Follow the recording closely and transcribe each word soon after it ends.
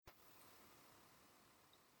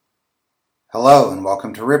Hello and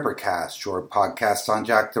welcome to Rippercast, your podcast on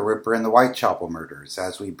Jack the Ripper and the Whitechapel murders,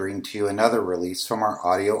 as we bring to you another release from our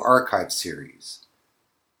audio archive series.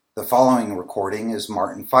 The following recording is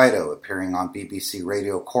Martin Fido appearing on BBC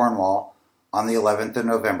Radio Cornwall on the 11th of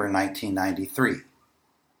November 1993.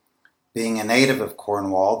 Being a native of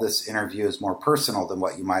Cornwall, this interview is more personal than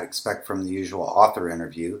what you might expect from the usual author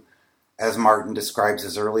interview, as Martin describes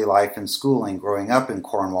his early life and schooling growing up in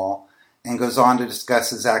Cornwall and goes on to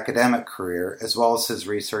discuss his academic career as well as his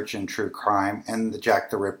research in true crime and the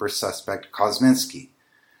Jack the Ripper suspect Kosminski.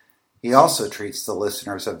 He also treats the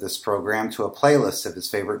listeners of this program to a playlist of his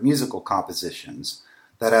favorite musical compositions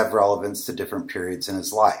that have relevance to different periods in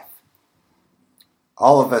his life.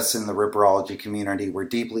 All of us in the Ripperology community were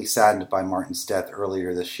deeply saddened by Martin's death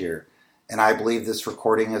earlier this year, and I believe this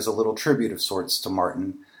recording is a little tribute of sorts to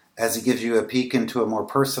Martin, as he gives you a peek into a more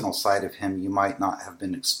personal side of him you might not have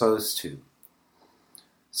been exposed to.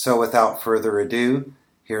 So without further ado,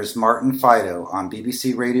 here's Martin Fido on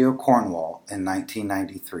BBC Radio Cornwall in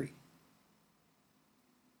 1993.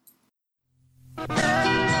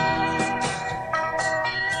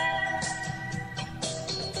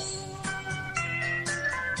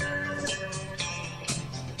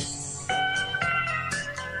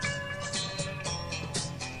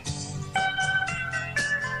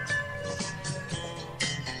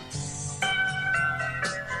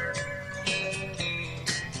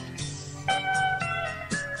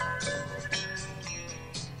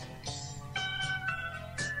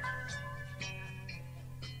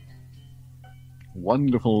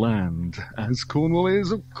 Wonderful land, as Cornwall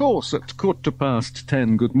is, of course, at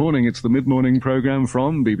 10:15. Good morning, it's the mid-morning programme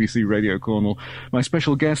from BBC Radio Cornwall. My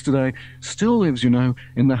special guest today still lives,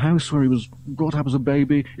 in the house where he was brought up as a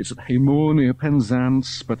baby. It's at Haymore near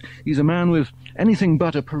Penzance, but he's a man with anything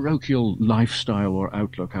but a parochial lifestyle or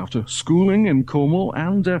outlook. After schooling in Cornwall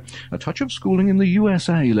and a touch of schooling in the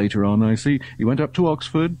USA later on, I see, he went up to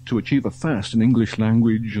Oxford to achieve a first in English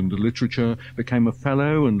language and literature, became a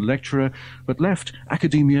fellow and lecturer, but left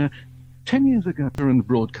academia 10 years ago and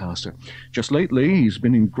broadcaster. Just lately, he's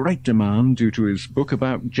been in great demand due to his book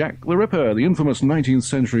about Jack the Ripper, the infamous 19th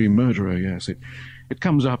century murderer. Yes, it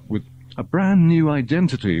comes up with a brand new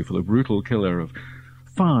identity for the brutal killer of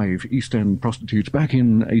 5 East End prostitutes back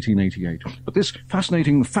in 1888. But this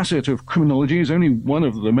fascinating facet of criminology is only one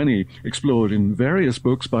of the many explored in various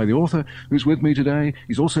books by the author who's with me today.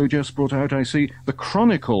 He's also just brought out, I see, The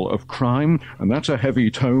Chronicle of Crime, and that's a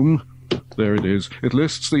heavy tome. There it is. It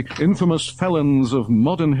lists the infamous felons of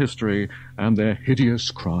modern history and their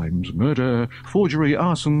hideous crimes. Murder, forgery,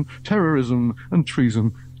 arson, terrorism, and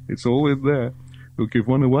treason. It's all in there. We'll give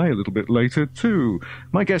one away a little bit later, too.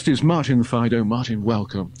 My guest is Martin Fido. Martin,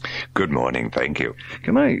 welcome. Good morning, thank you.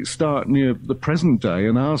 Can I start near the present day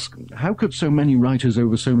and ask, how could so many writers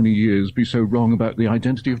over so many years be so wrong about the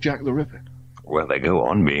identity of Jack the Ripper? Well, they go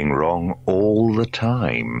on being wrong all the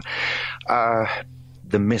time.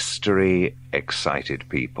 The mystery excited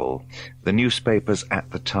people. The newspapers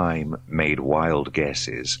at the time made wild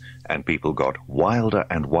guesses, and people got wilder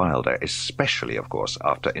and wilder, especially, of course,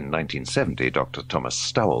 after in 1970 Dr. Thomas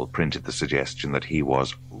Stowell printed the suggestion that he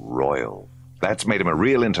was royal. That's made him a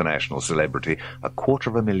real international celebrity.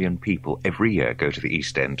 250,000 people every year go to the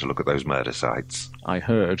East End to look at those murder sites. I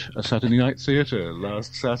heard a Saturday Night Theatre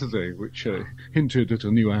last Saturday, which hinted at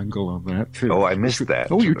a new angle on that, too. Oh, I missed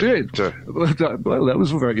that. Oh, you did? Well, that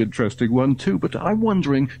was a very interesting one, too. But I'm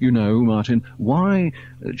wondering, Martin, why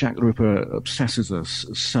Jack the Ripper obsesses us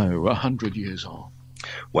so 100 years on.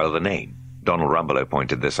 Well, the name. Donald Rumbelow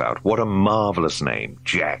pointed this out. What a marvellous name.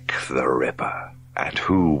 Jack the Ripper. And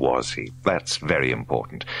who was he? That's very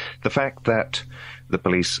important. The fact that the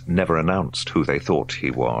police never announced who they thought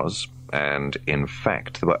he was, and in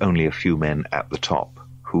fact there were only a few men at the top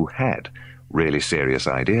who had really serious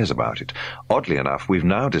ideas about it. Oddly enough, we've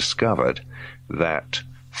now discovered that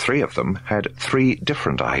 3 of them had 3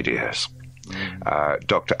 different ideas.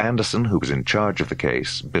 Dr. Anderson, who was in charge of the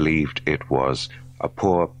case, believed it was a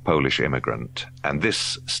poor Polish immigrant, and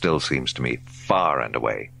this still seems to me far and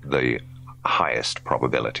away the highest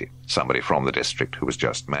probability, somebody from the district who was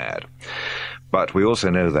just mad. But we also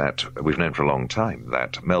know that, we've known for a long time,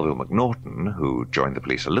 that Melville Macnaughton, who joined the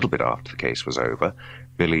police a little bit after the case was over,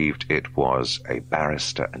 believed it was a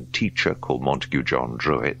barrister and teacher called Montague John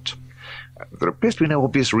Druitt. There appears to be no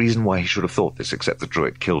obvious reason why he should have thought this, except that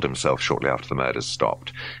Druitt killed himself shortly after the murders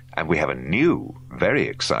stopped. And we have a new, very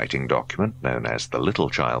exciting document known as the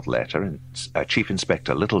Littlechild Letter. And Chief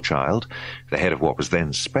Inspector Littlechild, the head of what was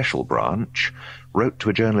then Special Branch, wrote to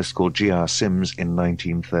a journalist called G.R. Sims in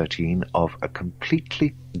 1913 of a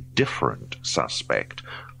completely different suspect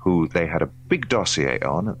who they had a big dossier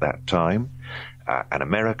on at that time, an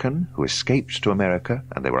American who escaped to America,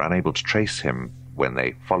 and they were unable to trace him when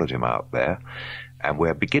they followed him out there. And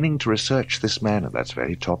we're beginning to research this man, and that's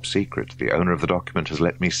very top secret. The owner of the document has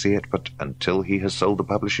let me see it, but until he has sold the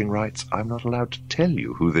publishing rights, I'm not allowed to tell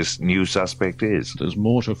you who this new suspect is. There's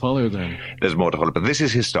more to follow, then. There's more to follow, but this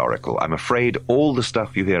is historical. I'm afraid all the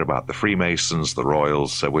stuff you hear about the Freemasons, the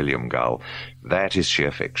Royals, Sir William Gull, that is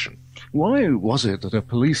sheer fiction. Why was it that a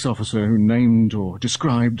police officer who named or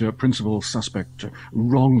described a principal suspect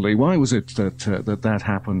wrongly, why was it that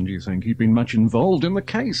happened, do you think? He'd been much involved in the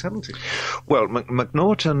case, hadn't he? Well,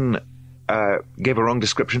 McNaughton gave a wrong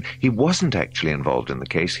description. He wasn't actually involved in the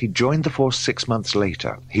case. He joined the force 6 months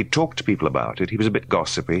later. He talked to people about it. He was a bit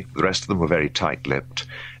gossipy. The rest of them were very tight-lipped,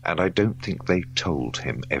 and I don't think they told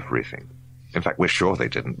him everything. In fact, we're sure they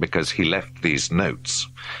didn't, because he left these notes,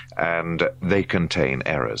 and they contain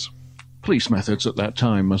errors. Police methods at that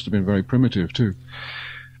time must have been very primitive, too.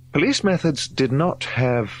 Police methods did not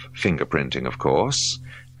have fingerprinting, of course,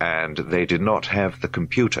 and they did not have the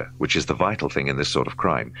computer, which is the vital thing in this sort of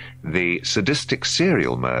crime. The sadistic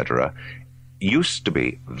serial murderer used to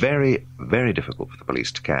be very, very difficult for the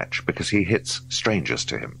police to catch because he hits strangers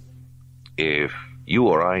to him. If you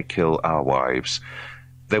or I kill our wives,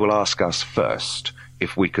 they will ask us first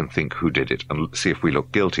if we can think who did it and see if we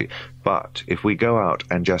look guilty. But if we go out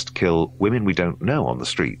and just kill women we don't know on the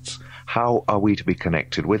streets, how are we to be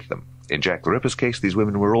connected with them? In Jack the Ripper's case, these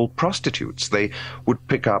women were all prostitutes. They would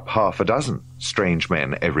pick up half a dozen strange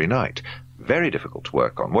men every night. Very difficult to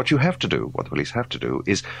work on. What you have to do, what the police have to do,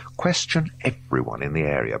 is question everyone in the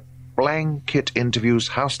area. Blanket interviews,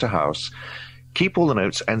 house to house. Keep all the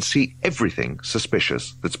notes and see everything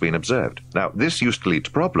suspicious that's been observed. Now, this used to lead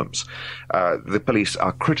to problems. The police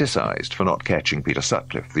are criticised for not catching Peter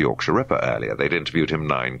Sutcliffe, the Yorkshire Ripper, earlier. They'd interviewed him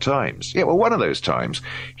 9 times. Yeah, well, one of those times,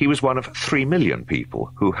 he was one of 3 million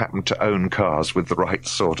people who happened to own cars with the right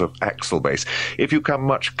sort of axle base. If you come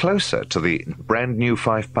much closer to the brand new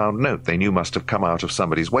 £5 note, they knew must have come out of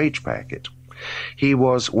somebody's wage packet. He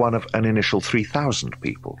was one of an initial 3,000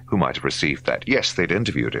 people who might have received that. Yes, they'd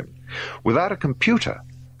interviewed him. Without a computer,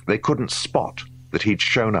 they couldn't spot that he'd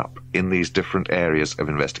shown up in these different areas of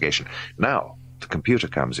investigation. Now, the computer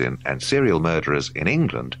comes in, and serial murderers in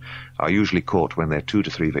England are usually caught when they're 2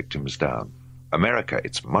 to 3 victims down. America,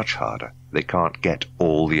 it's much harder. They can't get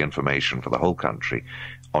all the information for the whole country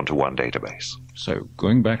onto one database. So,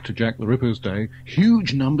 going back to Jack the Ripper's day,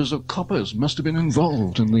 huge numbers of coppers must have been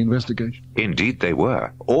involved in the investigation. Indeed they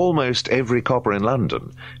were. Almost every copper in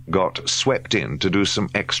London got swept in to do some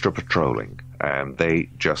extra patrolling, and they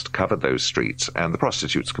just covered those streets, and the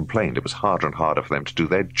prostitutes complained it was harder and harder for them to do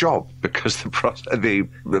their job because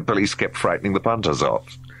the police kept frightening the punters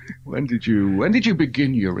off. When did you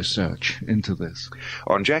begin your research into this?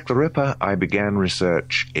 On Jack the Ripper, I began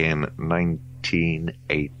research in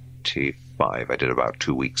 1985. I did about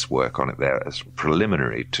 2 weeks' work on it there as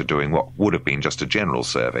preliminary to doing what would have been just a general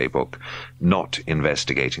survey book, not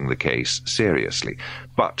investigating the case seriously.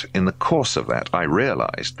 But in the course of that, I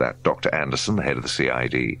realized that Dr. Anderson, the head of the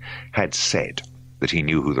CID, had said that he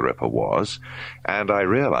knew who the Ripper was, and I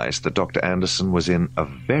realized that Dr. Anderson was in a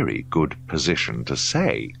very good position to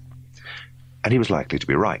say. And he was likely to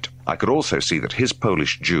be right. I could also see that his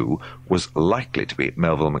Polish Jew was likely to be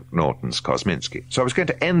Melville Macnaghten's Kosminski. So I was going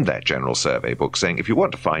to end that general survey book saying, if you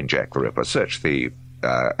want to find Jack the Ripper, search the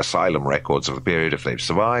asylum records of the period if they've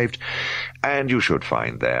survived, and you should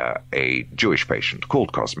find there a Jewish patient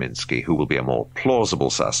called Kosminski who will be a more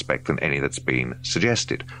plausible suspect than any that's been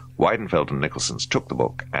suggested. Weidenfeld and Nicholson's took the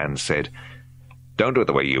book and said, don't do it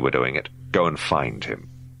the way you were doing it, go and find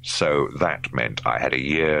him. So that meant I had a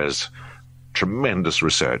year's tremendous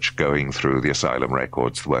research going through the asylum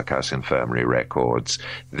records, the workhouse infirmary records,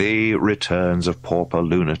 the returns of pauper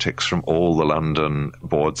lunatics from all the London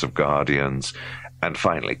boards of guardians, and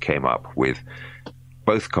finally came up with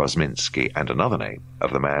both Kosminski and another name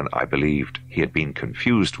of the man I believed he had been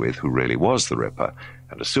confused with, who really was the Ripper.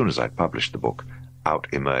 And as soon as I published the book, out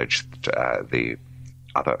emerged the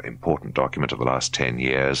other important document of the last 10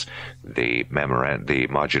 years, the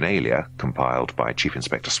marginalia compiled by Chief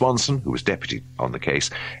Inspector Swanson, who was deputy on the case,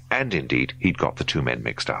 and indeed he'd got the 2 men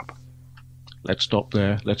mixed up. Let's stop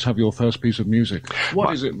there. Let's have your first piece of music.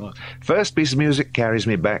 What is it, Mark? First piece of music carries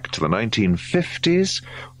me back to the 1950s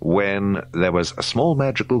when there was a small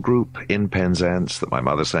madrigal group in Penzance that my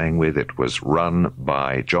mother sang with. It was run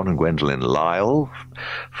by John and Gwendolyn Lyle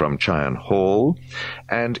from Cheyne Hall.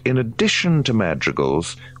 And in addition to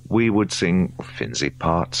madrigals, we would sing Finzi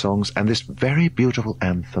part songs and this very beautiful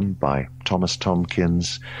anthem by Thomas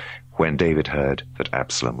Tomkins, When David Heard That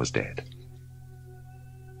Absalom Was Dead.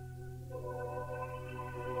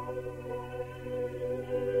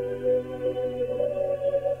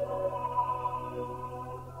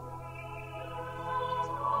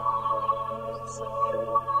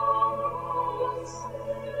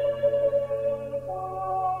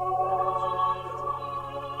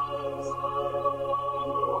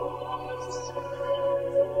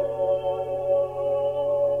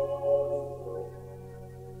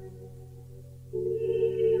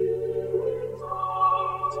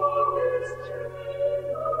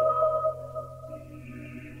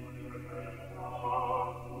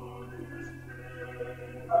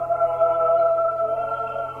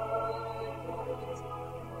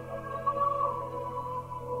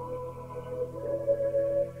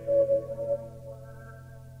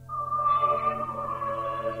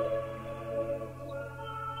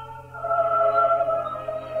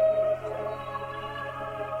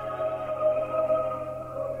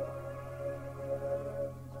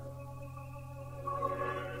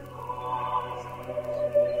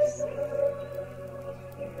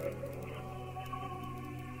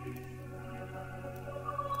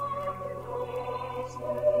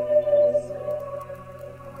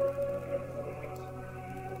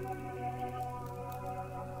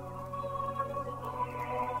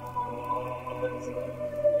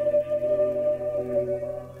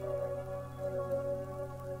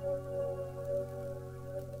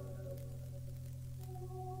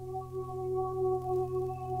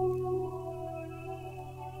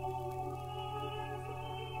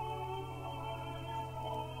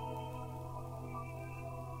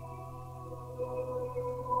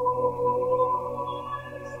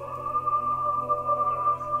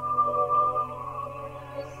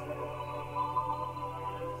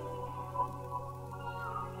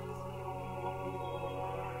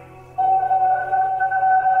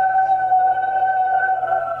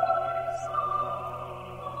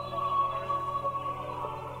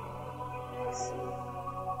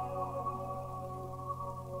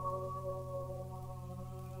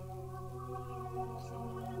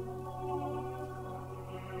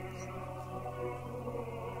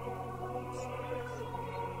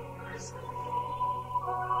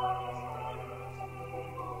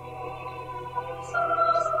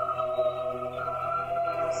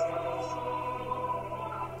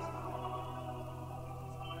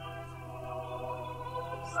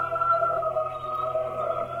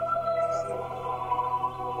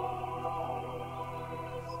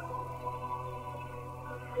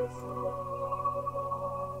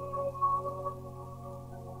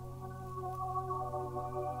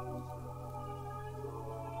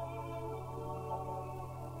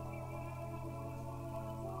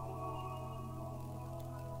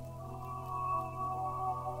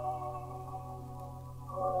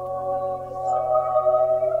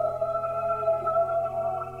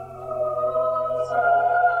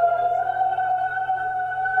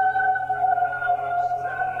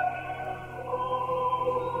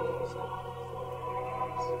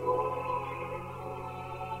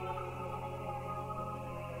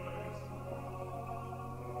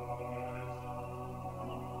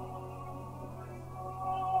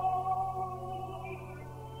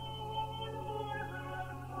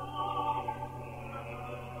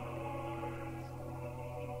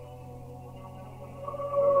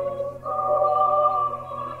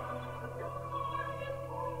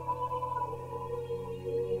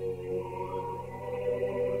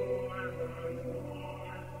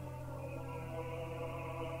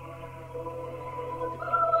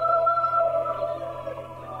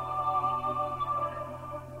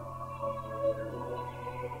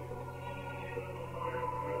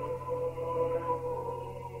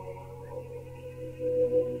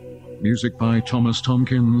 Music by Thomas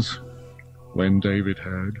Tomkins, When David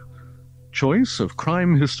Had. Choice of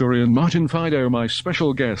crime historian Martin Fido, my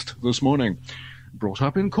special guest this morning. Brought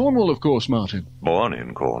up in Cornwall, of course, Martin. Born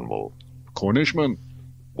in Cornwall. Cornishman.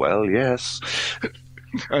 Well, yes.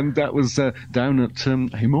 And that was down at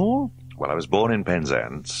Haymore? Well, I was born in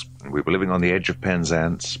Penzance. We were living on the edge of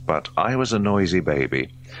Penzance, but I was a noisy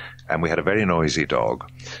baby, and we had a very noisy dog.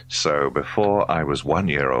 So before I was 1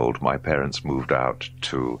 year old, my parents moved out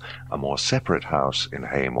to a more separate house in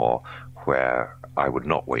Haymore, where I would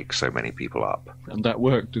not wake so many people up. And that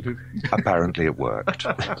worked, did it? Apparently it worked.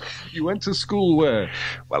 You went to school where?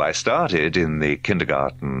 Well, I started in the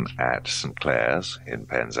kindergarten at St. Clair's in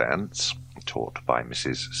Penzance, taught by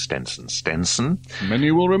Mrs. Stenson. Many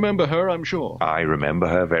will remember her, I'm sure. I remember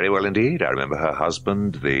her very well indeed. I remember her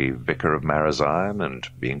husband, the Vicar of Marazion, and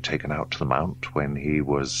being taken out to the Mount when he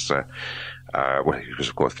was... he was,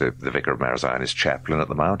 of course, the Vicar of Marazion, his chaplain at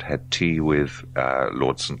the Mount, had tea with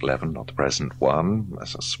Lord St. Leven, not the present one,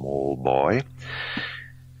 as a small boy.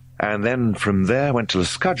 And then from there went to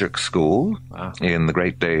Luscudgec School in the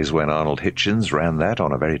great days when Arnold Hitchens ran that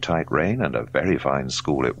on a very tight rein, and a very fine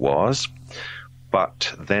school it was.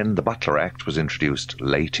 But then the Butler Act was introduced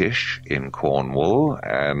late-ish in Cornwall,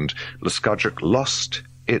 and Luscudgec lost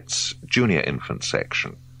its junior infant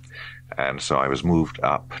section. And so I was moved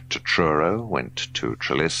up to Truro, went to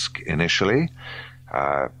Treliske initially,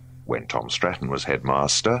 when Tom Stratton was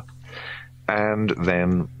headmaster. and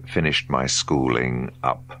then finished my schooling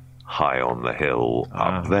up high on the hill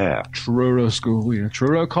up there. Truro School, yeah.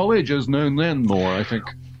 Truro College is known then more, I think.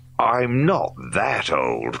 I'm not that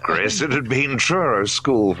old, Chris. It had been Truro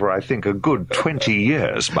School for, I think, a good 20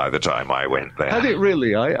 years by the time I went there. Had it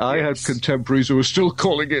really? I had contemporaries who were still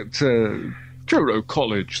calling it Truro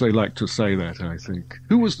College. They like to say that, I think.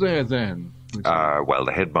 Who was there then? Well,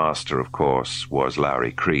 the headmaster, of course, was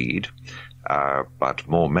Lowry Creed. But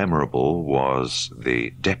more memorable was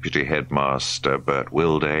the deputy headmaster, Bert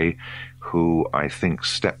Wilday, who I think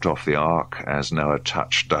stepped off the ark as Noah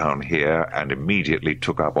touched down here and immediately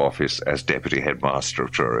took up office as deputy headmaster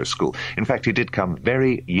of Truro School. In fact, he did come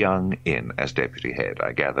very young in as deputy head.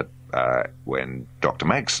 I gathered when Dr.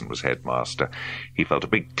 Magson was headmaster, he felt a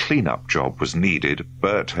big clean-up job was needed.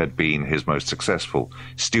 Bert had been his most successful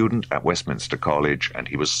student at Westminster College, and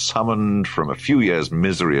he was summoned from a few years'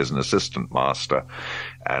 misery as an assistant master,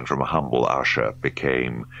 and from a humble usher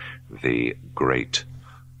became the great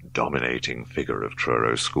dominating figure of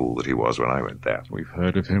Truro School that he was when I went there. We've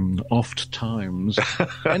heard of him oft times.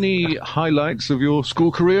 Any highlights of your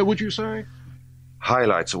school career, would you say?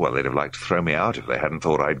 Highlights? Well, they'd have liked to throw me out if they hadn't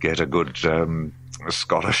thought I'd get a good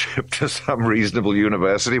scholarship to some reasonable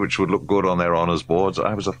university, which would look good on their honours boards.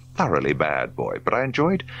 I was a thoroughly bad boy, but I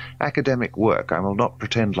enjoyed academic work. I will not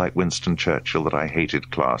pretend like Winston Churchill that I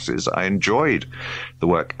hated classes. I enjoyed the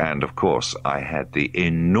work, and of course I had the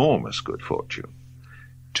enormous good fortune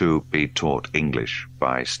to be taught English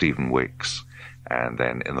by Stephen Wicks, and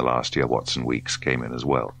then in the last year Watson Weeks came in as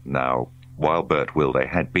well. Now, while Bert Wilday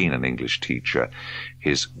had been an English teacher,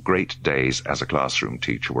 his great days as a classroom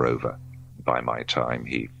teacher were over by my time.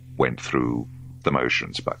 He went through the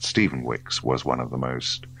motions, but Stephen Wicks was one of the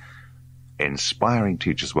most inspiring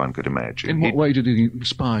teachers one could imagine. In what way did he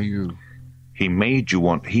inspire you? He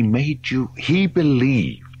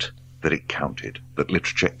believed that it counted, that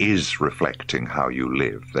literature is reflecting how you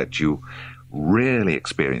live, that you really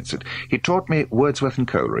experience it. He taught me Wordsworth and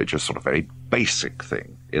Coleridge, a sort of very basic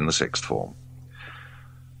thing in the sixth form.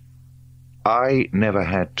 I never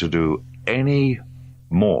had to do any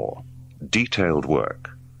more detailed work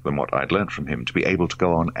than what I'd learnt from him to be able to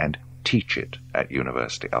go on and teach it at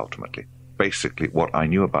university ultimately. Basically, what I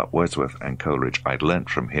knew about Wordsworth and Coleridge, I'd learnt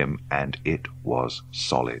from him, and it was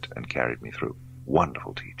solid and carried me through.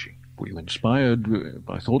 Wonderful teaching. Were you inspired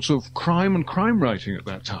by thoughts of crime and crime writing at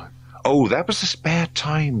that time? Oh, that was a spare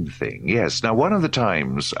time thing, yes. Now, one of the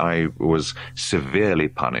times I was severely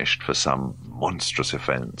punished for some monstrous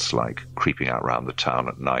offence, like creeping out round the town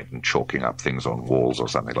at night and chalking up things on walls or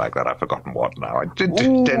something like that. I've forgotten what now. I did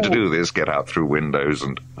tend to do this, get out through windows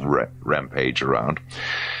and rampage around.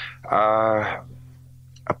 A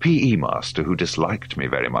PE master who disliked me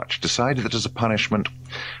very much decided that as a punishment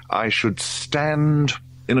I should stand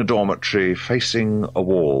in a dormitory facing a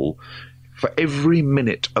wall for every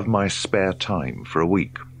minute of my spare time for a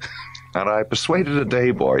week. And I persuaded a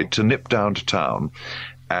day boy to nip down to town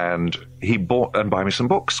and buy me some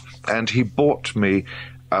books. And he bought me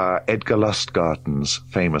Edgar Lustgarten's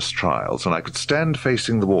famous trials, and I could stand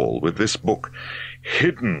facing the wall with this book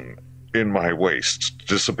hidden in my waist to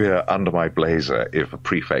disappear under my blazer if a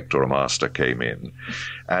prefect or a master came in.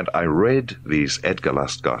 And I read these Edgar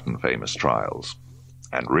Lustgarten famous trials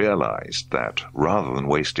and realized that rather than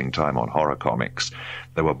wasting time on horror comics,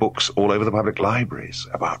 there were books all over the public libraries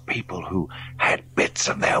about people who had bits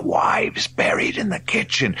of their wives buried in the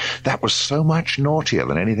kitchen. That was so much naughtier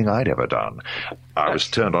than anything I'd ever done. I was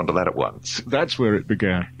turned on to that at once. That's where it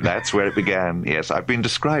began. That's where it began, yes. I've been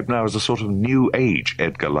described now as a sort of new age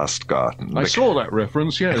Edgar Lustgarten. I saw that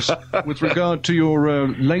reference, yes, with regard to your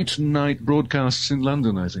late-night broadcasts in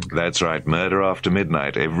London, I think. That's right, Murder After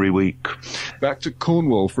Midnight every week. Back to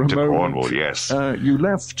Cornwall for a moment. To Cornwall, yes. You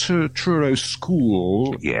left Truro School.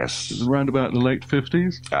 Yes. Around about the late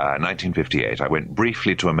 50s? 1958. I went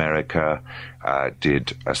briefly to America,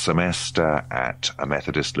 did a semester at a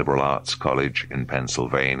Methodist liberal arts college in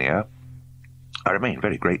Pennsylvania. I remain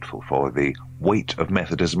very grateful for the weight of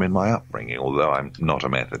Methodism in my upbringing. Although I'm not a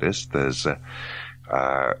Methodist, there's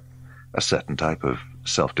a certain type of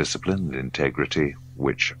self-discipline and integrity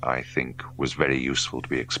which I think was very useful to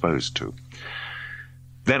be exposed to.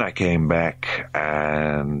 Then I came back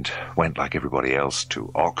and went, like everybody else,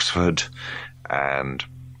 to Oxford, and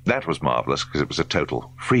that was marvellous because it was a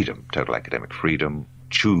total freedom, total academic freedom.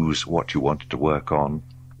 Choose what you wanted to work on,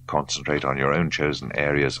 concentrate on your own chosen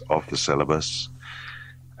areas of the syllabus.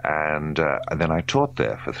 And then I taught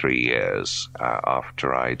there for 3 years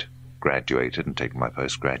after I'd graduated and taken my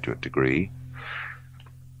postgraduate degree.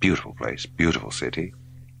 Beautiful place, beautiful city,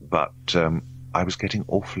 but I was getting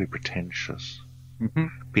awfully pretentious.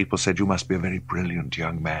 Mm-hmm. People said, you must be a very brilliant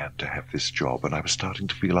young man to have this job, and I was starting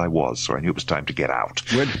to feel I was, so I knew it was time to get out.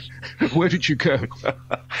 Where did you go?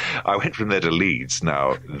 I went from there to Leeds.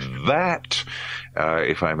 Now, that,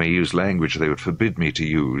 if I may use language they would forbid me to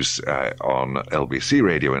use on LBC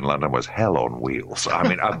radio in London, was hell on wheels. I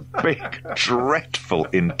mean, a big, dreadful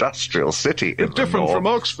industrial city in the Different north. from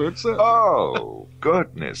Oxford, sir. Oh,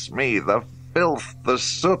 goodness me, the filth, the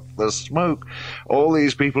soot, the smoke, all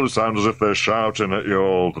these people who sound as if they're shouting at you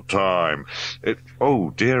all the time. Oh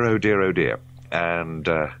dear, oh dear, oh dear. And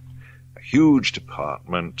a huge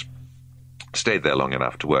department. Stayed there long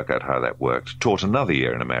enough to work out how that worked. Taught another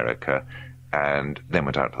year in America, and then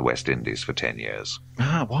went out to the West Indies for 10 years.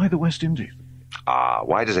 Ah, why the West Indies?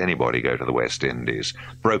 Why does anybody go to the West Indies?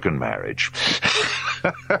 Broken marriage.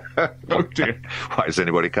 Oh, dear. Why does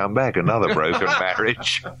anybody come back? Another broken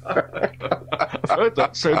marriage. I've heard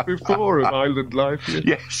that said before of island life.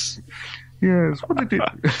 Yes. Yes, what did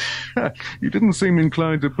you... You didn't seem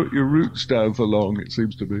inclined to put your roots down for long, it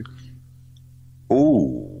seems to be.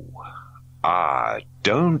 Ooh.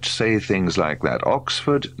 Don't say things like that.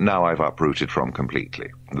 Oxford, now I've uprooted from completely.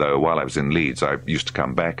 Though while I was in Leeds, I used to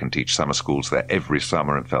come back and teach summer schools there every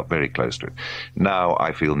summer and felt very close to it. Now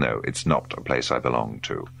I feel no, it's not a place I belong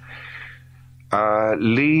to.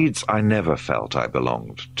 Leeds, I never felt I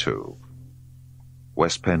belonged to.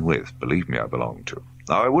 West Penwith, believe me, I belong to.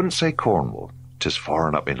 Now, I wouldn't say Cornwall. 'Tis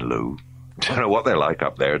foreign up in Loo. Don't know what they're like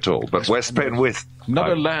up there at all, but West Penwith...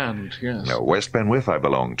 Another land, yes. No, West Penwith I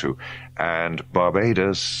belong to. And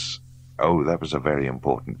Barbados, that was a very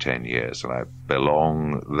important 10 years, and I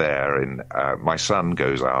belong there. My son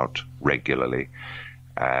goes out regularly,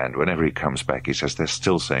 and whenever he comes back, he says, they're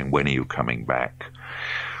still saying, when are you coming back?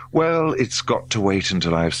 Well, it's got to wait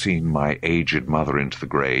until I've seen my aged mother into the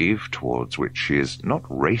grave, towards which she is not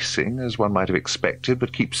racing, as one might have expected,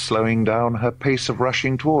 but keeps slowing down her pace of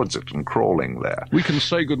rushing towards it and crawling there. We can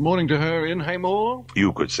say good morning to her in Haymore.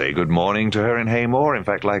 You could say good morning to her in Haymore. In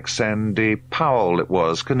fact, like Sandy Powell it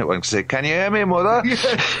was, couldn't it? One could say, can you hear me, Mother? Yes.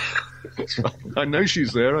 I know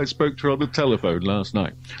she's there. I spoke to her on the telephone last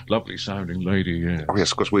night. Lovely sounding lady, yes. Oh,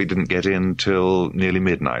 yes, of course, we didn't get in till nearly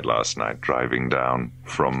midnight last night, driving down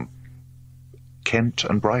from Kent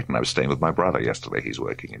and Brighton. I was staying with my brother yesterday. He's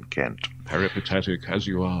working in Kent. Peripatetic as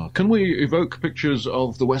you are. Can we evoke pictures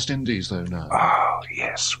of the West Indies, though, now? Oh,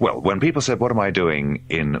 yes. Well, when people said, what am I doing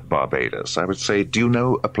in Barbados? I would say, do you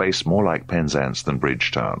know a place more like Penzance than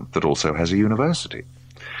Bridgetown that also has a university?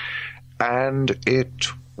 And it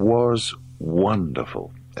was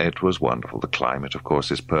wonderful. It was wonderful. The climate, of course,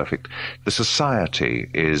 is perfect. The society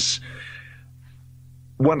is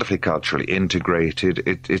wonderfully culturally integrated.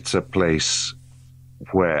 It's a place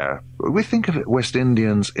where we think of West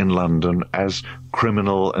Indians in London as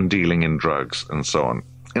criminal and dealing in drugs and so on.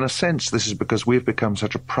 In a sense, this is because we've become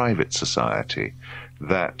such a private society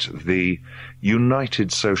that the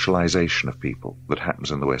united socialization of people that happens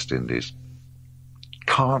in the West Indies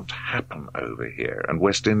can't happen over here. And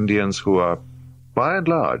West Indians, who are, by and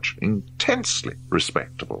large, intensely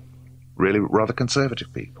respectable, really rather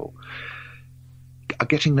conservative people, are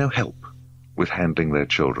getting no help with handling their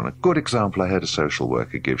children. A good example I heard a social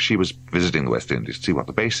worker give. She was visiting the West Indies to see what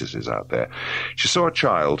the basis is out there. She saw a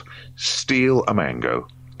child steal a mango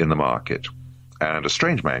in the market, and a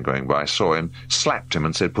strange man going by saw him, slapped him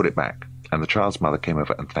and said, put it back. And the child's mother came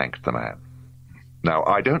over and thanked the man. Now,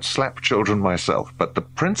 I don't slap children myself, but the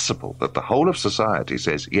principle that the whole of society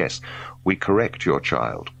says, yes, we correct your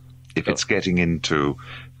child if it's getting into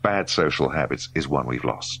bad social habits, is one we've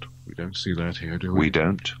lost. We don't see that here, do we? We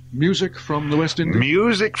don't. Music from the West Indies?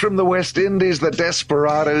 Music from the West Indies, the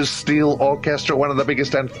Desperados Steel Orchestra, one of the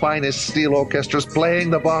biggest and finest steel orchestras,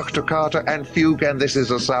 playing the Bach Toccata and Fugue, and this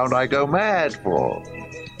is a sound I go mad for.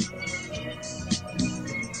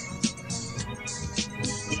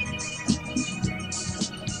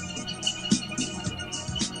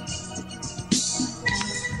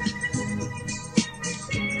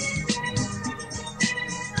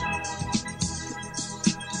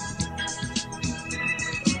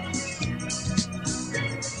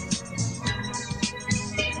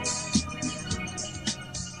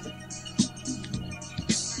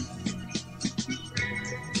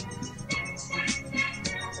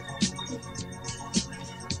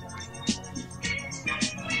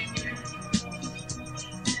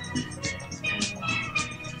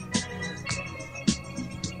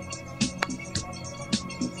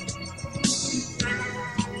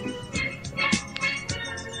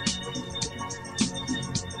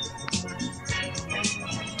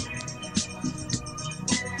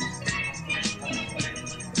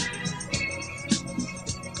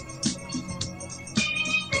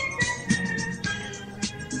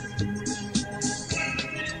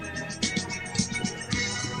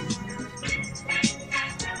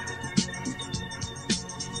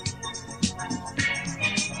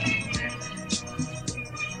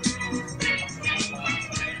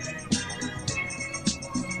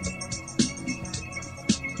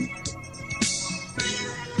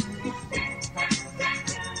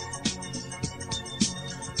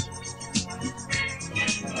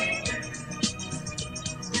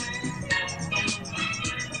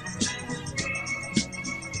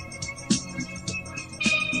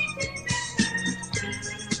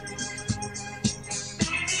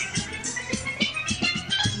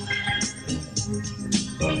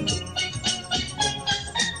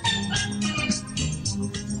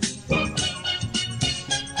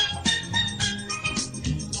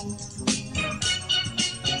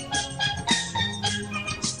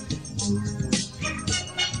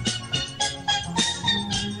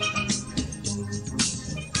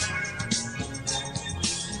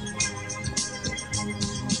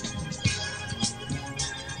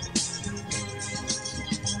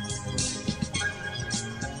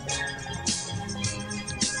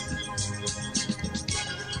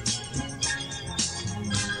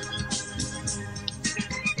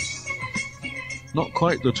 Not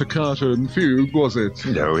quite the toccata and fugue, was it?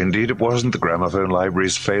 No, indeed it wasn't. The gramophone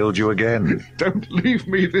library's failed you again. Don't Leave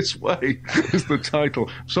Me This Way is the title.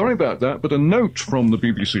 Sorry about that, but a note from the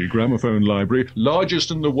BBC Gramophone Library,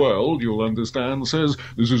 largest in the world, you'll understand, says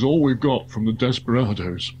this is all we've got from the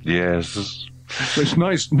Desperados. Yes. It's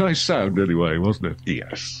nice sound anyway, wasn't it?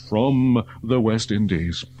 Yes. From the West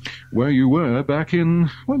Indies, where you were back in,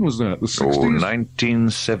 when was that, the 60s?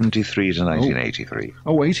 1973 to 1983.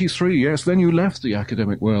 Oh, 83, yes. Then you left the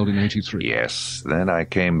academic world in 83. Yes. Then I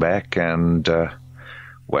came back and,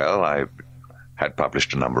 I had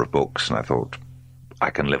published a number of books, and I thought,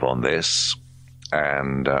 I can live on this.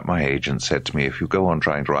 And my agent said to me, if you go on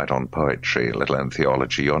trying to write on poetry, let alone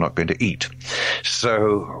theology, you're not going to eat.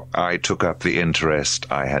 So I took up the interest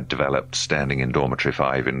I had developed standing in Dormitory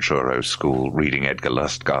 5 in Truro School, reading Edgar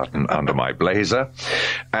Lustgarten under my blazer,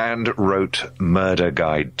 and wrote Murder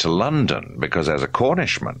Guide to London, because as a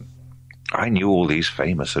Cornishman, I knew all these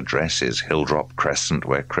famous addresses, Hildrop Crescent,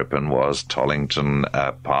 where Crippen was, Tollington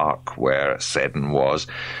Park, where Seddon was,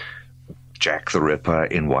 Jack the Ripper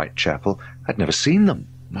in Whitechapel. I'd never seen them.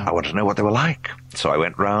 No. I wanted to know what they were like. So I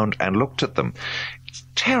went round and looked at them. It's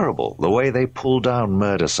terrible, the way they pull down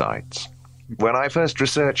murder sites. When I first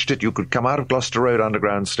researched it, you could come out of Gloucester Road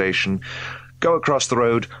Underground Station, go across the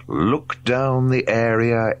road, look down the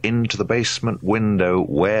area into the basement window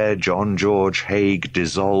where John George Haigh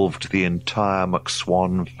dissolved the entire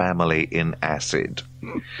McSwan family in acid.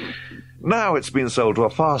 Now it's been sold to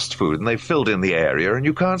a fast food, and they've filled in the area, and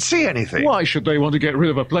you can't see anything. Why should they want to get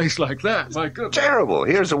rid of a place like that? My goodness. Terrible.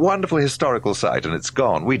 Here's a wonderful historical site, and it's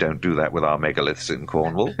gone. We don't do that with our megaliths in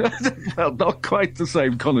Cornwall. Well, not quite the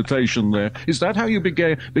same connotation there. Is that how you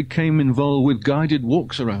became involved with guided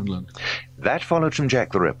walks around London? That followed from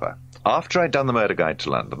Jack the Ripper. After I'd done the Murder Guide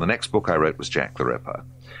to London, the next book I wrote was Jack the Ripper.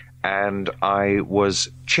 And I was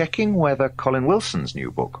checking whether Colin Wilson's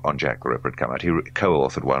new book on Jack the Ripper had come out. He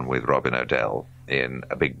co-authored one with Robin O'Dell in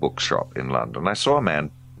a big bookshop in London. I saw a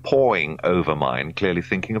man pawing over mine, clearly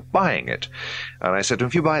thinking of buying it. And I said to him,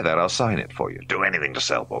 if you buy that, I'll sign it for you. Do anything to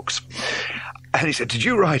sell books. And he said, did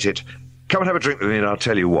you write it? Come and have a drink with me and I'll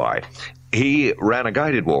tell you why. He ran a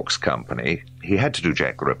guided walks company. He had to do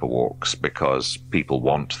Jack the Ripper walks because people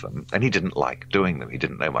want them, and he didn't like doing them. He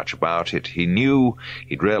didn't know much about it.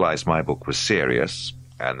 He'd realized my book was serious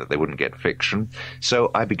and that they wouldn't get fiction. So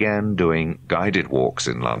I began doing guided walks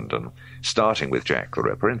in London, starting with Jack the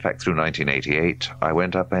Ripper. In fact, through 1988, I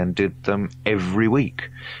went up and did them every week.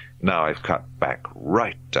 Now I've cut back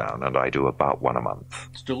right down, and I do about one a month.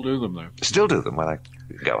 Still do them, though? Still do them when I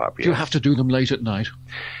go up, yes. Do you have to do them late at night?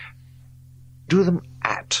 Do them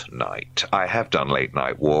at night. I have done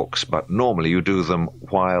late-night walks, but normally you do them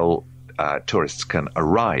while tourists can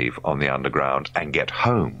arrive on the Underground and get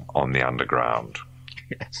home on the Underground.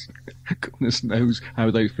 Yes. Goodness knows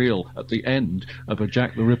how they feel at the end of a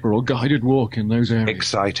Jack the Ripper or guided walk in those areas.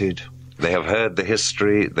 Excited. They have heard the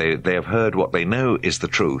history. They have heard what they know is the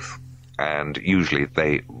truth, and usually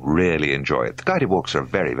they really enjoy it. The guided walks are a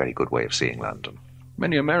very, very good way of seeing London.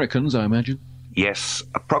 Many Americans, I imagine. Yes,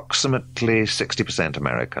 approximately 60%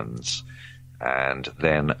 Americans, and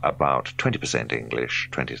then about 20% English,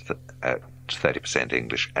 20 to 30%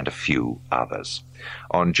 English, and a few others.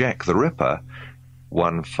 On Jack the Ripper,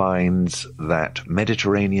 one finds that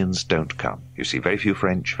Mediterraneans don't come. You see very few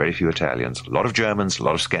French, very few Italians, a lot of Germans, a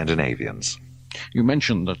lot of Scandinavians. You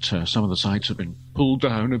mentioned that some of the sites have been pulled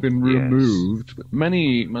down, have been removed, yes. But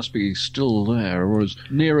many must be still there, or as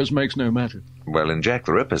near as makes no matter. Well, in Jack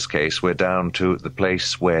the Ripper's case, we're down to the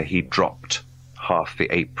place where he dropped half the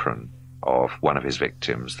apron of one of his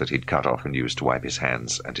victims that he'd cut off and used to wipe his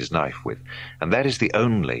hands and his knife with. And that is the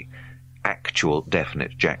only actual,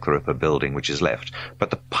 definite Jack the Ripper building which is left.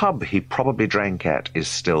 But the pub he probably drank at is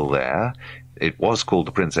still there. It was called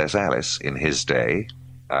the Princess Alice in his day,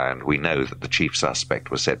 and we know that the chief suspect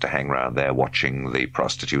was said to hang around there watching the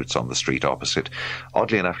prostitutes on the street opposite.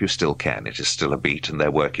 Oddly enough, you still can. It is still a beat, and they're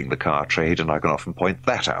working the car trade, and I can often point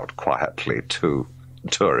that out quietly to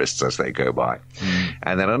tourists as they go by.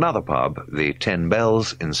 And then another pub, the 10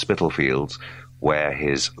 Bells in Spitalfields, where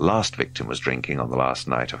his last victim was drinking on the last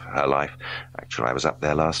night of her life. Actually, I was up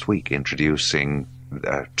there last week introducing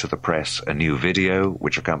to the press a new video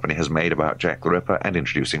which a company has made about Jack the Ripper, and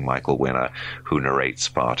introducing Michael Winner, who narrates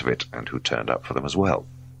part of it and who turned up for them as well.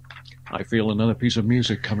 I feel another piece of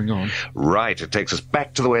music coming on. Right, it takes us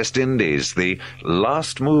back to the West Indies, the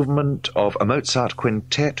last movement of a Mozart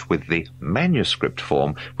quintet with the manuscript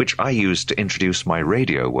form, which I used to introduce my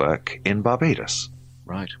radio work in Barbados.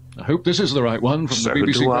 Right. I hope this is the right one from So the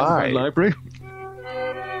BBC do I. Gramophone Library.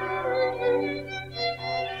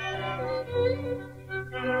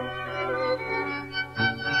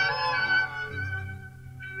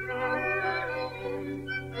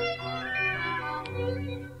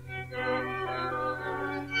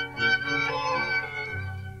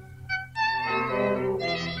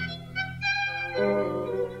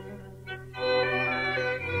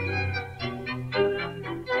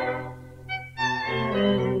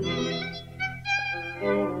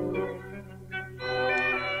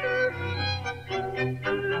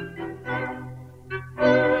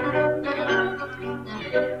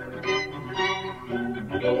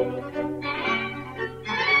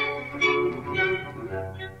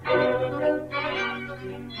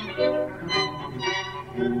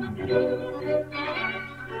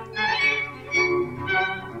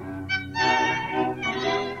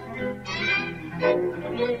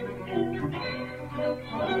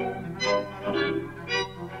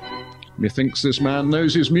 Methinks this man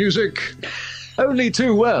knows his music only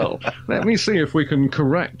too well. Let me see if we can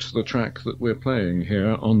correct the track that we're playing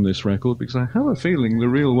here on this record, because I have a feeling the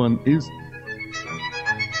real one is...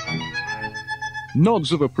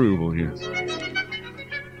 Nods of approval, yes.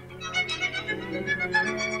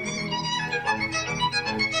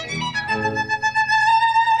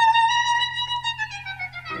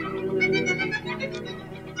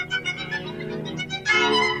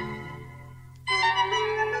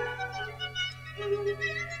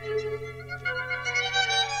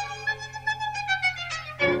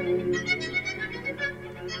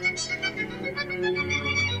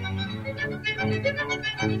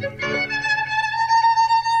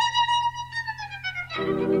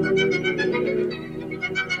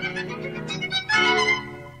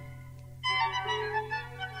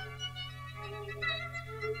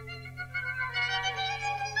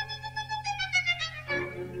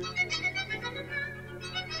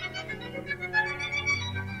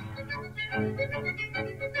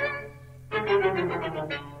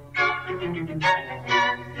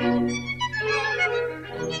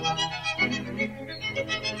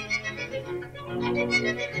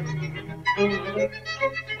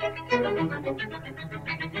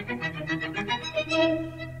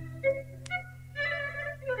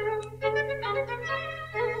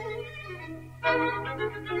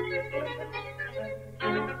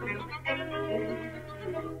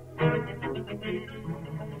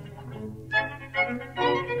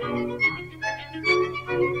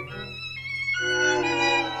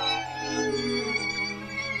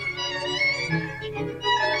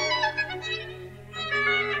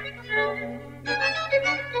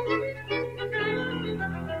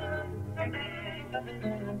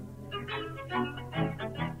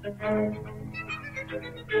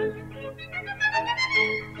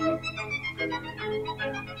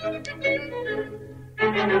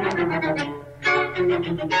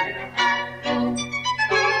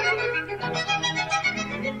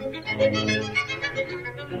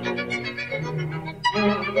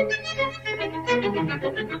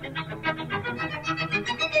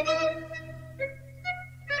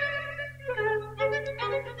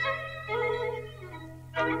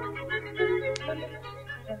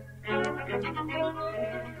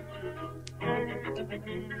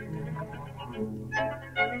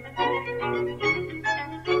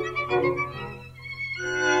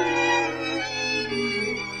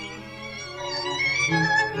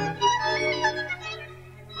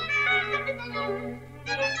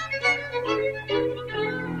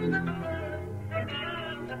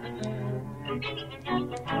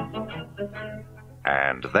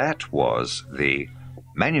 And that was the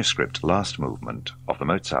manuscript last movement of the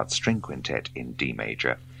Mozart String Quintet in D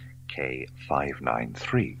major,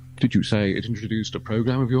 K593. Did you say it introduced a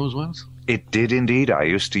program of yours once? It did indeed. I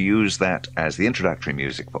used to use that as the introductory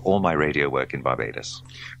music for all my radio work in Barbados.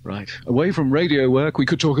 Right. Away from radio work, we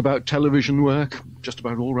could talk about television work, just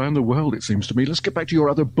about all around the world, it seems to me. Let's get back to your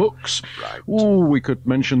other books. Right. Oh, we could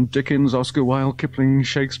mention Dickens, Oscar Wilde, Kipling,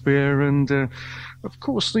 Shakespeare, and, of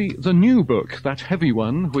course, the new book, that heavy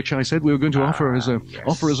one, which I said we were going to offer as a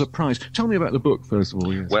prize. Tell me about the book, first of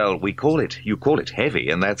all. Yes. Well, you call it heavy,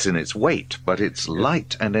 and that's in its weight, but it's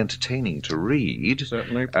light and entertaining to read.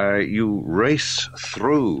 Certainly. You race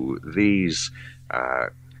through these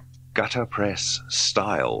gutter press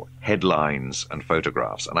style headlines and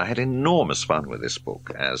photographs, and I had enormous fun with this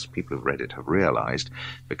book, as people who've read it have realized,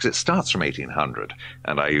 because it starts from 1800,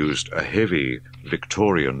 and I used a heavy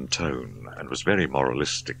Victorian tone and was very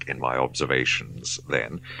moralistic in my observations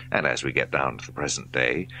then, and as we get down to the present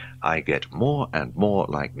day, I get more and more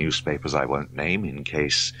like newspapers I won't name in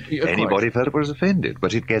case anybody felt it was offended,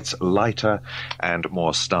 but it gets lighter and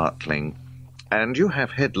more startling, and you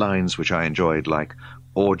have headlines which I enjoyed, like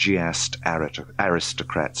orgiast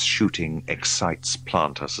aristocrats shooting excites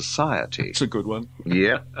planter society. It's a good one.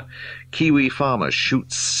 Yeah. Kiwi farmer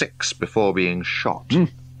shoots 6 before being shot.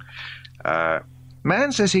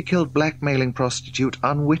 Man says he killed blackmailing prostitute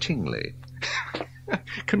unwittingly.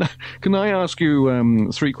 Can I ask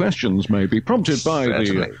you 3 questions, maybe, prompted by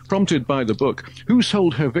the book? Who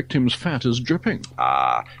sold her victims fat as dripping?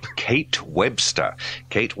 Kate Webster.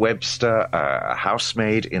 Kate Webster, a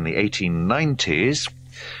housemaid in the 1890s,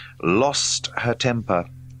 lost her temper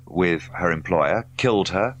with her employer, killed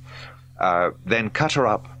her, then cut her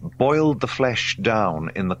up, boiled the flesh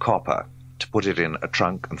down in the copper to put it in a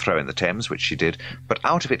trunk and throw in the Thames, which she did, but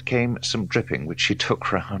out of it came some dripping, which she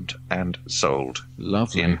took round and sold.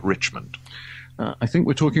 Lovely. In Richmond. I think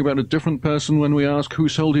we're talking about a different person when we ask who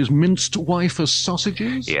sold his minced wafer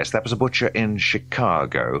sausages. Yes, that was a butcher in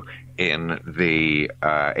Chicago in the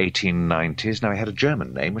 1890s. Now, he had a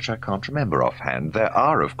German name, which I can't remember offhand. There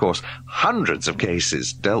are, of course, hundreds of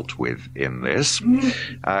cases dealt with in this.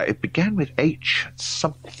 It began with H,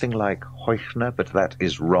 something like Heuchner, but that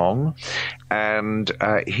is wrong. And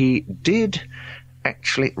he did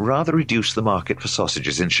actually rather reduce the market for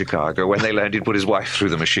sausages in Chicago when they learned he'd put his wife through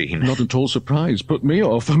the machine. Not at all surprised. Put me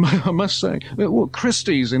off, I must say. Well,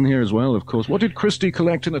 Christie's in here as well, of course. What did Christie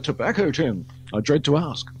collect in a tobacco tin? I dread to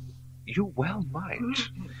ask. You well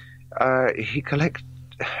might. He collect...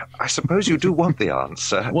 I suppose you do want the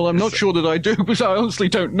answer. Well, I'm not sure that I do, because I honestly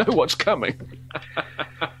don't know what's coming.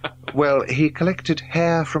 Well, he collected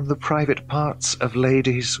hair from the private parts of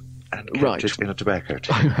ladies and kept it in a tobacco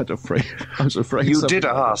tin. I was afraid. You did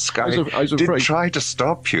ask. I did try to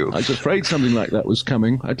stop you. I was afraid something like that was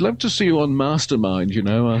coming. I'd love to see you on Mastermind,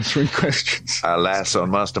 answering questions. Alas, on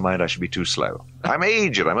Mastermind I should be too slow. I'm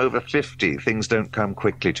aged. I'm over 50. Things don't come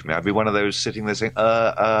quickly to me. I'd be one of those sitting there saying,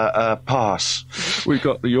 pass. We've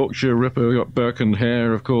got the Yorkshire Ripper, we've got Burke and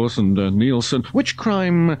Hare, of course, and Nielsen. Which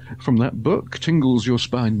crime from that book tingles your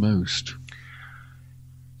spine most?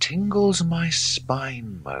 Tingles my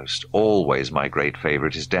spine most. Always my great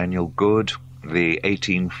favourite is Daniel Good, the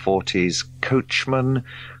 1840s coachman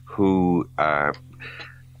who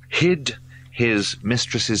hid his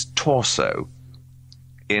mistress's torso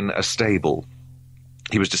in a stable.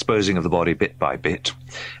 He was disposing of the body bit by bit.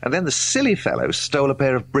 And then the silly fellow stole a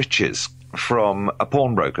pair of breeches from a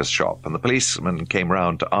pawnbroker's shop, and the policeman came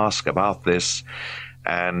round to ask about this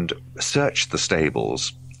and searched the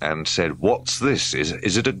stables and said, "What's this?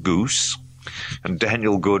 Is it a goose?" And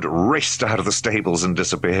Daniel Good raced out of the stables and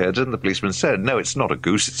disappeared, and the policeman said, "No, it's not a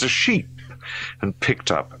goose, it's a sheep," and picked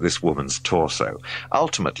up this woman's torso.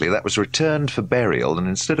 Ultimately, that was returned for burial, and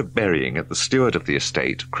instead of burying it, the steward of the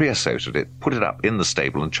estate creosoted it, put it up in the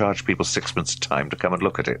stable, and charged people 6pence a time to come and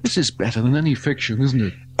look at it. This is better than any fiction, isn't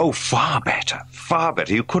it? Oh, far better. Far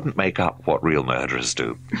better. You couldn't make up what real murderers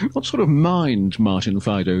do. What sort of mind, Martin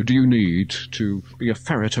Fido, do you need to be a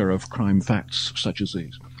ferreter of crime facts such as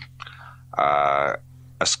these? A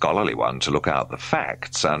scholarly one to look out the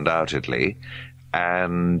facts, undoubtedly.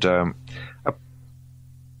 And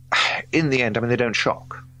in the end, they don't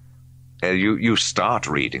shock. You start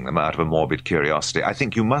reading them out of a morbid curiosity. I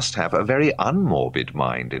think you must have a very unmorbid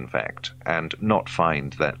mind, in fact, and not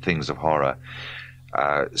find that things of horror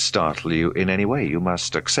startle you in any way. You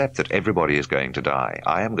must accept that everybody is going to die.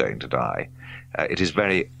 I am going to die. It is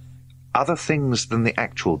very... Other things than the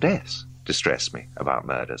actual deaths distress me about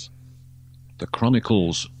murders. The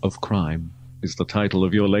Chronicles of Crime is the title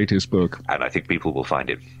of your latest book. And I think people will find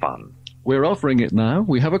it fun. We're offering it now.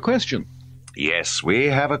 We have a question. Yes, we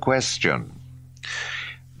have a question.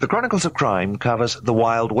 The Chronicles of Crime covers the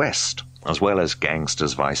Wild West, as well as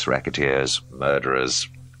gangsters, vice-racketeers, murderers,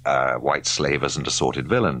 white slavers, and assorted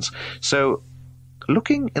villains. So,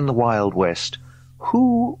 looking in the Wild West,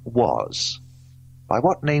 who was, by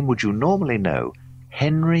what name would you normally know,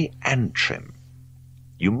 Henry Antrim?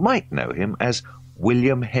 You might know him as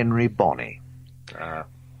William Henry Bonney.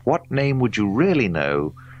 What name would you really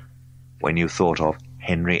know when you thought of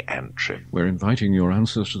Henry Antrim? We're inviting your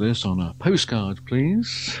answers to this on a postcard,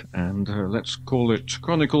 please. And let's call it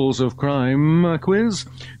Chronicles of Crime quiz.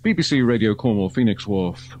 BBC Radio Cornwall, Phoenix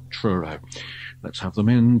Wharf, Truro. Let's have them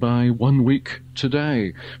in by 1 week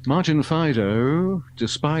today. Martin Fido,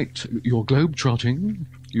 despite your globe-trotting,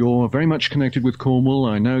 you're very much connected with Cornwall.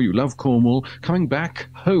 I know you love Cornwall. Coming back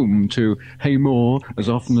home to Haymore as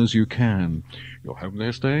often as you can. You're home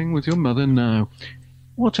there staying with your mother now.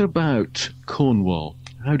 What about Cornwall?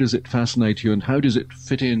 How does it fascinate you, and how does it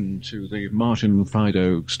fit into the Martin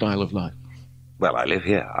Fido style of life? Well, I live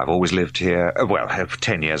here. I've always lived here. Well, I have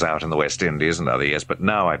 10 years out in the West Indies and other years, but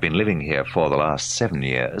now I've been living here for the last 7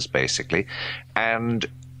 years, basically. And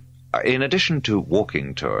in addition to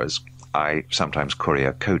walking tours, I sometimes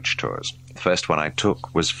courier coach tours. The first one I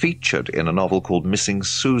took was featured in a novel called Missing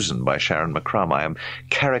Susan by Sharon McCrum. I am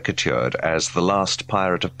caricatured as the last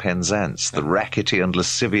pirate of Penzance, the rackety and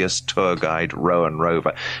lascivious tour guide Rowan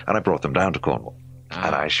Rover, and I brought them down to Cornwall.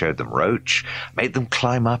 And I showed them Roach, made them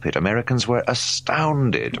climb up it. Americans were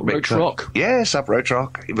astounded. Roach Rock? Yes, up Roach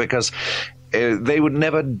Rock, because they would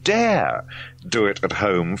never dare do it at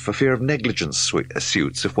home for fear of negligence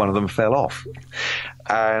suits if one of them fell off.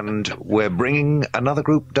 And we're bringing another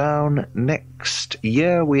group down next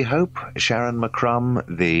year, we hope. Sharon McCrum,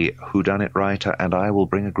 the whodunit writer, and I will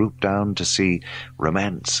bring a group down to see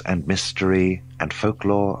romance and mystery and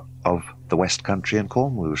folklore of the West Country in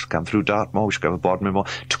Cornwall. We should come through Dartmoor, we should go over Bodmin Moor.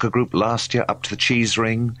 Took a group last year up to the Cheese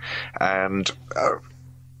Ring, and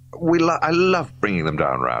I love bringing them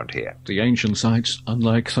down around here. The ancient sites,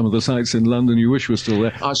 unlike some of the sites in London you wish were still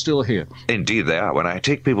there, are still here. Indeed they are. When I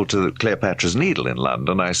take people to Cleopatra's Needle in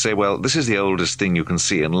London, I say, well, this is the oldest thing you can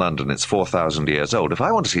see in London. It's 4,000 years old. If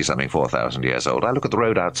I want to see something 4,000 years old, I look at the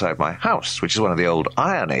road outside my house, which is one of the old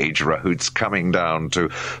Iron Age roads coming down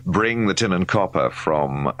to bring the tin and copper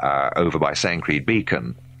from over by Sancreed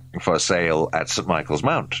Beacon for sale at St. Michael's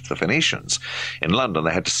Mount to the Phoenicians. In London,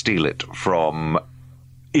 they had to steal it from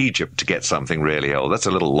Egypt to get something really old. That's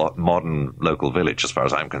a little modern local village as far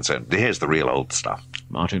as I'm concerned. Here's the real old stuff.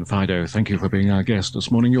 Martin Fido, thank you for being our guest this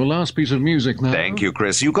morning. Your last piece of music now. Thank you,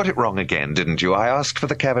 Chris. You got it wrong again, didn't you? I asked for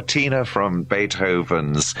the Cavatina from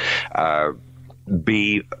Beethoven's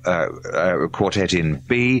B quartet in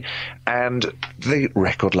B, and the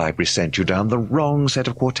record library sent you down the wrong set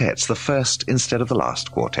of quartets, the first instead of the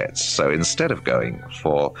last quartets. So instead of going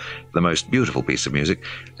for the most beautiful piece of music,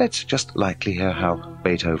 let's just lightly hear how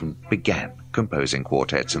Beethoven began composing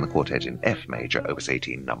quartets in the quartet in F major, Opus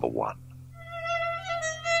 18, number 1.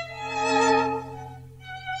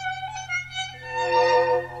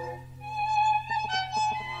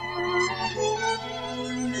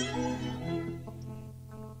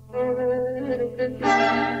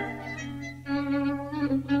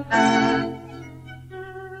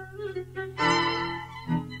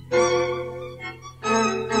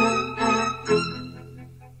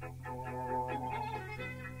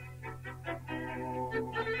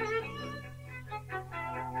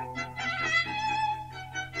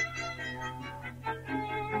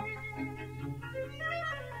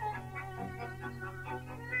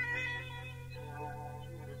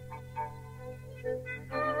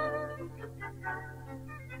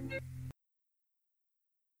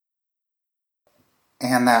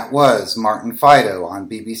 And that was Martin Fido on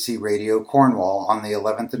BBC Radio Cornwall on the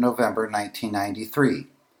 11th of November 1993.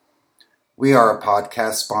 We are a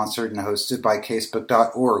podcast sponsored and hosted by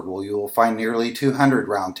Casebook.org, where you will find nearly 200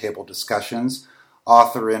 roundtable discussions,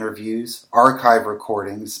 author interviews, archive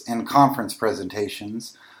recordings, and conference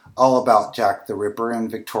presentations, all about Jack the Ripper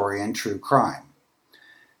and Victorian true crime.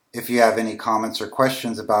 If you have any comments or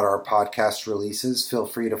questions about our podcast releases, feel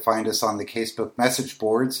free to find us on the Casebook message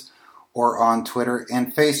boards or on Twitter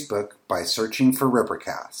and Facebook by searching for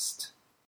Rippercast.